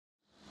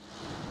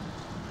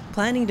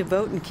Planning to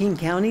vote in King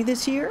County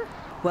this year?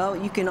 Well,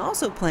 you can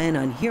also plan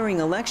on hearing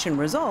election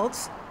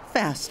results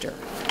faster.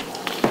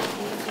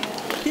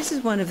 This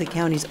is one of the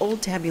county's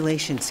old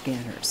tabulation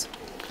scanners.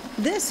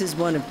 This is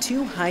one of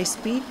two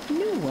high-speed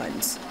new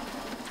ones.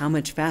 How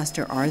much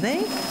faster are they?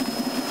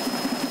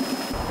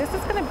 This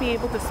is going to be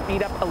able to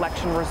speed up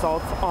election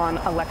results on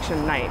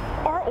election night.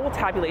 Our old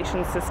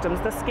tabulation systems,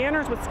 the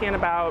scanners would scan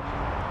about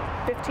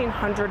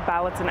 1,500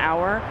 ballots an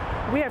hour.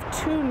 We have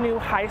two new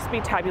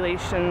high-speed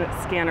tabulation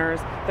scanners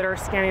that are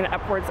scanning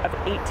upwards of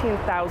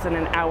 18,000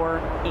 an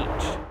hour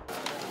each.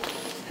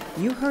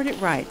 You heard it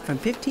right, from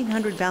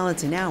 1,500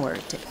 ballots an hour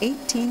to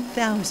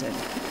 18,000.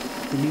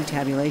 The new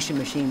tabulation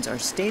machines are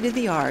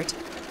state-of-the-art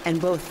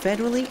and both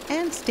federally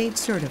and state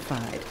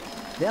certified.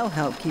 They'll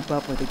help keep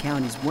up with the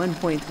county's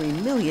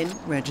 1.3 million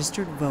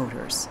registered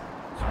voters.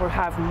 We'll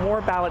have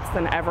more ballots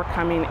than ever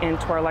coming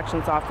into our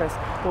elections office.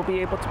 We'll be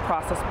able to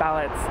process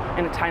ballots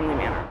in a timely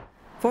manner.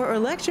 For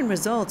election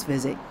results,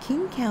 visit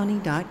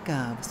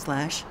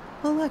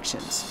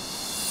kingcounty.gov/elections.